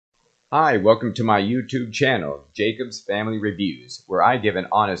Hi, welcome to my YouTube channel, Jacob's Family Reviews, where I give an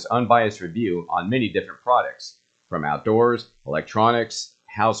honest, unbiased review on many different products, from outdoors, electronics,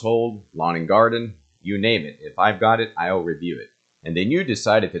 household, lawn and garden, you name it. If I've got it, I'll review it. And then you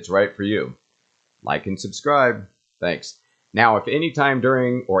decide if it's right for you. Like and subscribe. Thanks. Now, if any time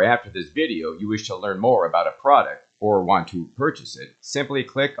during or after this video you wish to learn more about a product or want to purchase it, simply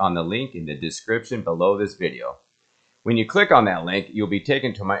click on the link in the description below this video. When you click on that link, you'll be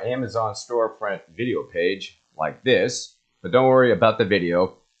taken to my Amazon storefront video page like this. But don't worry about the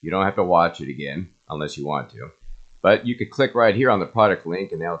video. You don't have to watch it again unless you want to. But you could click right here on the product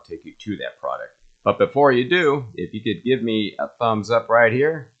link and that'll take you to that product. But before you do, if you could give me a thumbs up right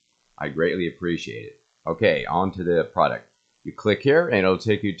here, I'd greatly appreciate it. Okay, on to the product. You click here and it'll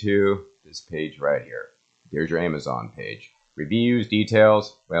take you to this page right here. There's your Amazon page. Reviews,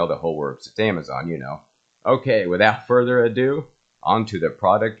 details, well, the whole works. It's Amazon, you know. Okay, without further ado, on to the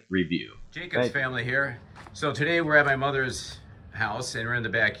product review. Jacob's family here. So today we're at my mother's house and we're in the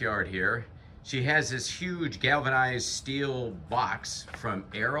backyard here. She has this huge galvanized steel box from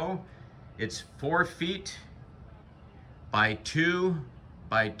Arrow. It's 4 feet by 2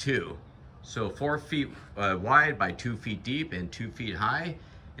 by 2. So 4 feet wide by 2 feet deep and 2 feet high.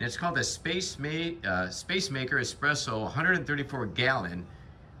 And it's called the Spacemaker Espresso 134 gallon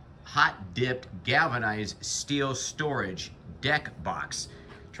hot dipped galvanized steel storage deck box.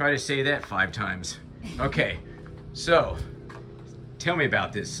 Try to say that 5 times. Okay, so tell me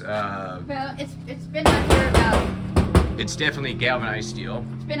about this. Well, it's been out here about... It's definitely galvanized steel.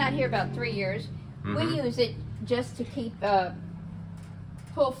 It's been out here about 3 years. We use it just to keep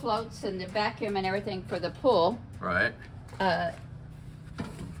pool floats and the vacuum and everything for the pool. Right.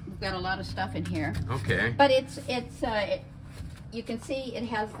 We've got a lot of stuff in here. Okay. But you can see it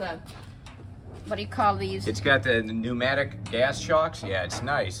has the, what do you call these? It's got the pneumatic gas shocks. Yeah, it's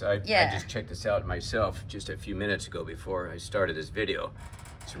nice. I Yeah. just checked this out myself just a few minutes ago before I started this video.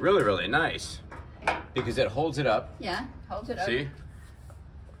 It's really, really nice because it holds it up. Yeah, holds it up. See?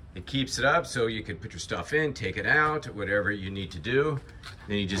 It keeps it up so you can put your stuff in, take it out, whatever you need to do.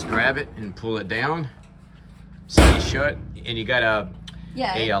 Then you just grab it and pull it down. Stay shut. And you got a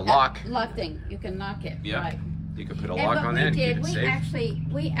lock. Lock thing. You can lock it. Yeah. Right. You can put a lock on that and keep it safe.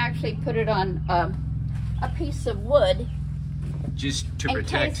 We actually put it on a piece of wood. Just to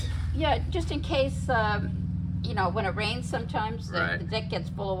protect. Just in case, you know, when it rains sometimes, the deck gets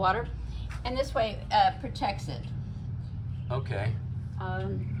full of water. And this way protects it. Okay.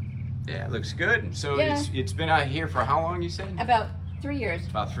 Yeah, it looks good. So it's been out here for how long, you said? About 3 years.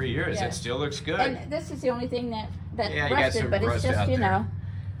 About 3 years. Yeah. It still looks good. And this is the only thing that you got rusted, some but rust it's just, out you there. know.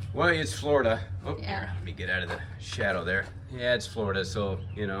 Well, it's Florida. Oh, Yeah. here, let me get out of the shadow there. Yeah, it's Florida, so,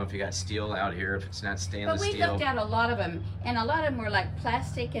 you know, if you got steel out here, if it's not stainless But we steel. looked at a lot of them, and a lot of them were like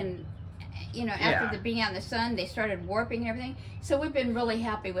plastic, and, you know, after being out in the sun, they started warping and everything. So we've been really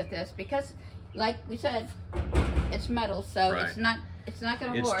happy with this because, like we said, it's metal, so it's not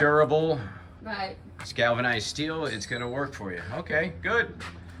going to warp. It's durable. Right. It's galvanized steel. It's going to work for you. Okay, good.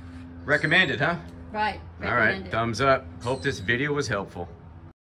 Recommended, huh? Right. All right, thumbs up. Hope this video was helpful.